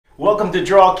Welcome to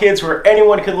Draw Kids, where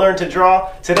anyone can learn to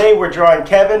draw. Today we're drawing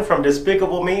Kevin from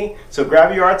Despicable Me, so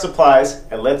grab your art supplies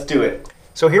and let's do it.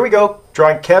 So here we go,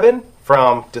 drawing Kevin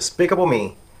from Despicable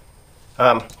Me.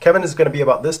 Kevin is going to be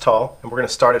about this tall, and we're going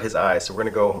to start at his eyes. So we're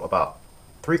going to go about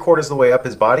 3/4 of the way up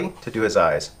his body to do his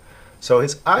eyes. So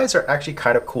his eyes are actually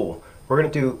kind of cool. We're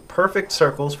going to do perfect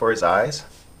circles for his eyes.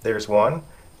 There's one.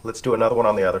 Let's do another one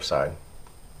on the other side.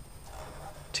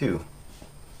 2.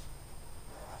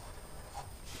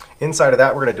 Inside of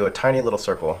that, we're going to do a tiny little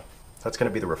circle. That's going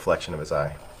to be the reflection of his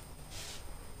eye.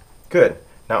 Good.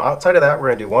 Now outside of that, we're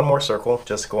going to do one more circle,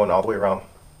 just going all the way around.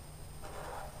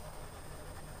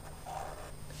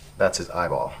 That's his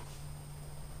eyeball.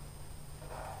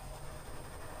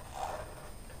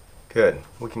 Good.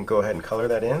 We can go ahead and color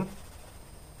that in.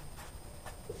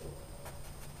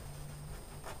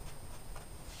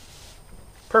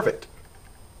 Perfect.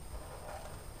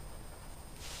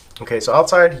 Okay, so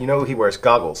outside, you know he wears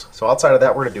goggles. So outside of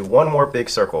that, we're going to do one more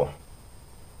big circle.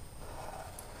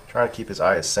 Trying to keep his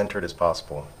eye as centered as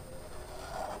possible.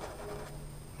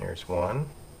 There's one.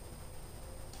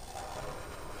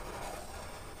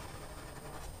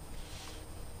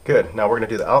 Good. Now we're going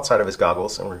to do the outside of his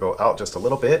goggles, and we're going to go out just a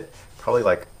little bit, probably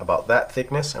like about that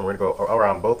thickness, and we're going to go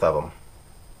around both of them.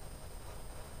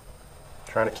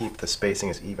 Trying to keep the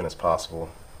spacing as even as possible.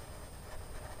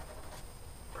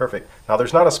 Perfect. Now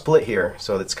there's not a split here,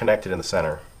 so it's connected in the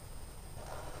center.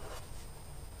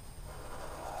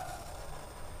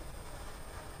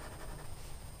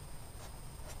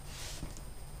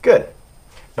 Good.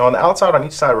 Now on the outside, on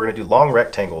each side, we're going to do long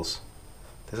rectangles.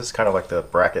 This is kind of like the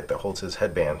bracket that holds his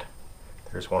headband.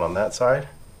 There's one on that side,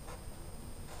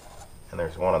 and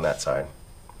there's one on that side.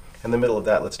 In the middle of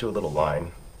that, let's do a little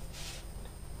line.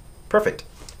 Perfect.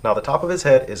 Now the top of his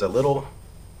head is a little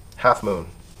half moon.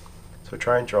 So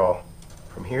try and draw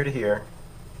from here to here,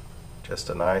 just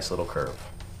a nice little curve.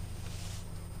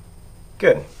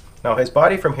 Good. Now his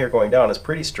body from here going down is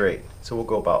pretty straight, so we'll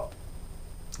go about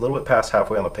a little bit past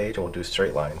halfway on the page and we'll do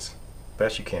straight lines.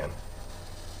 Best you can.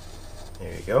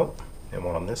 There you go. And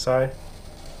one on this side.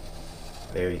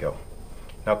 There you go.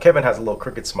 Now Kevin has a little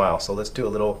crooked smile, so let's do a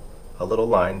little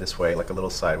line this way, like a little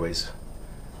sideways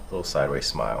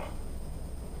smile.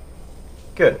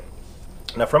 Good.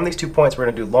 Now from these 2 points, we're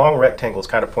going to do long rectangles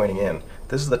kind of pointing in.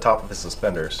 This is the top of his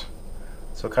suspenders.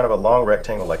 So kind of a long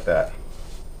rectangle like that.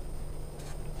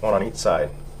 One on each side.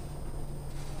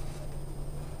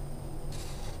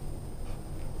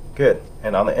 Good.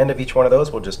 And on the end of each one of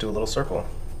those, we'll just do a little circle.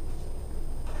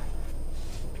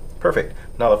 Perfect.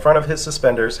 Now the front of his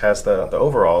suspenders has the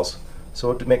overalls, so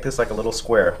we'll make this like a little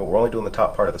square, but we're only doing the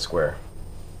top part of the square.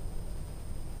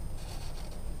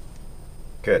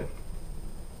 Good.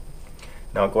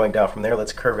 Now going down from there,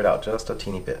 let's curve it out just a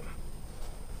teeny bit.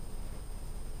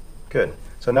 Good.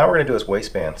 So now we're going to do his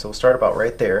waistband. So we'll start about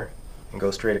right there and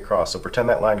go straight across. So pretend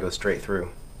that line goes straight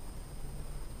through.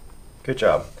 Good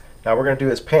job. Now we're going to do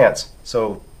his pants.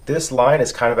 So this line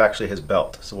is kind of actually his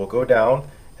belt. So we'll go down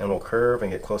and we'll curve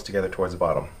and get close together towards the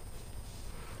bottom.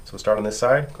 So we'll start on this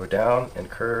side, go down and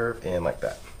curve in like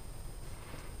that.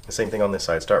 The same thing on this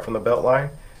side. Start from the belt line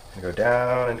and go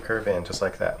down and curve in just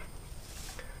like that.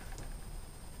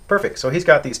 Perfect. So he's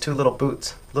got these two little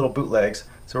boots, little boot legs.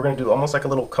 So we're going to do almost like a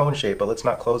little cone shape, but let's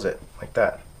not close it like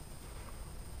that.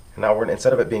 And now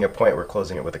instead of it being a point, we're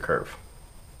closing it with a curve.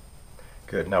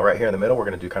 Good. Now right here in the middle, we're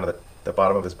going to do kind of the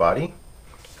bottom of his body.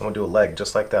 And we'll do a leg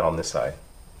just like that on this side.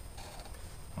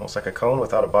 Almost like a cone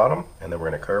without a bottom, and then we're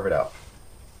going to curve it out.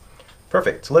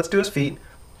 Perfect. So let's do his feet.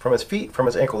 From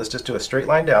his ankle, let's just do a straight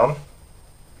line down.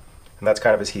 And that's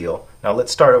kind of his heel. Now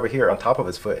let's start over here on top of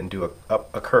his foot and do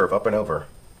a curve up and over.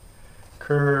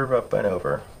 Curve up and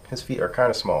over. His feet are kind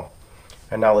of small.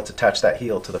 And now let's attach that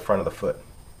heel to the front of the foot.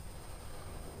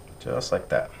 Just like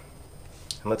that.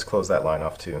 And let's close that line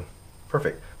off too.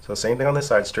 Perfect. So same thing on this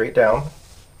side, straight down.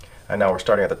 And now we're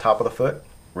starting at the top of the foot,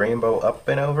 rainbow up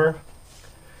and over,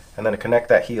 and then connect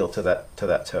that heel to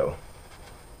that toe.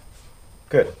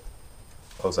 Good.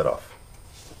 Close that off.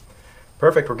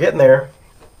 Perfect, we're getting there.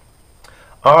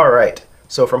 Alright,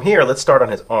 so from here, let's start on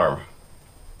his arm.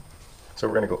 So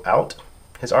we're going to go out.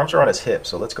 His arms are on his hips,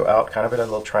 so let's go out kind of in a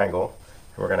little triangle.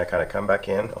 And we're going to kind of come back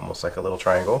in, almost like a little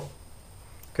triangle.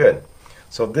 Good.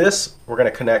 So this, we're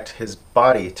going to connect his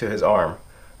body to his arm.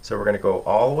 So we're going to go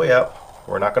all the way up.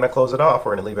 We're not going to close it off,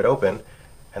 we're going to leave it open.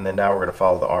 And then now we're going to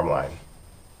follow the arm line.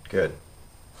 Good.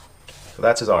 So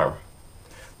that's his arm.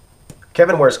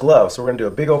 Kevin wears gloves, so we're going to do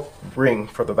a big old ring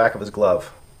for the back of his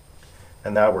glove.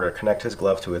 And now we're going to connect his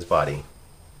glove to his body.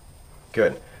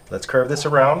 Good. Let's curve this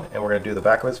around, and we're going to do the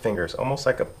back of his fingers, almost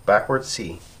like a backward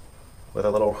C with a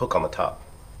little hook on the top.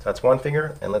 So that's one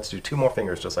finger, and let's do 2 more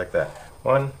fingers just like that.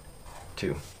 1,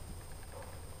 2.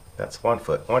 That's 1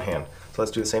 foot, 1 hand. So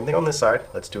let's do the same thing on this side.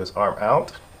 Let's do his arm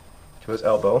out to his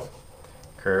elbow,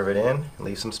 curve it in,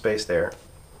 leave some space there.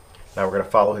 Now we're going to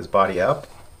follow his body up,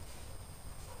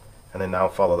 and then now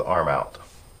follow the arm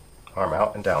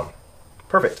out and down.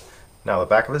 Perfect. Now the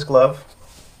back of his glove.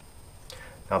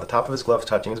 Now the top of his glove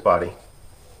touching his body.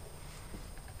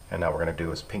 And now we're going to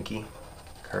do his pinky,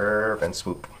 curve and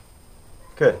swoop.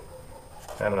 Good.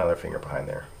 And another finger behind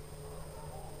there.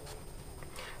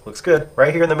 Looks good.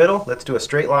 Right here in the middle, let's do a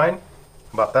straight line,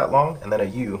 about that long, and then a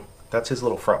U. That's his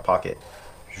little front pocket.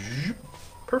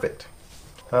 Perfect.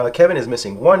 Kevin is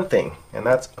missing one thing, and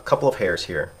that's a couple of hairs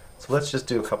here. So let's just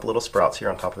do a couple little sprouts here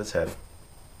on top of his head.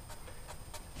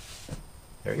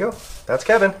 There you go. That's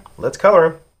Kevin. Let's color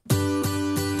him.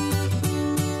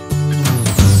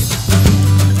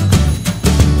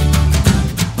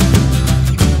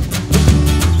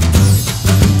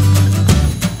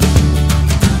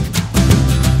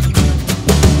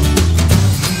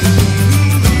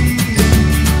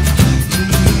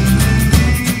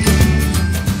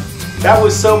 That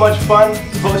was so much fun.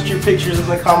 Post your pictures in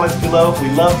the comments below. We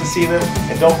love to see them.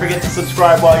 And don't forget to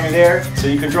subscribe while you're there so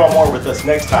you can draw more with us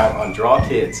next time on Draw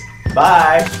Kids.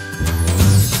 Bye!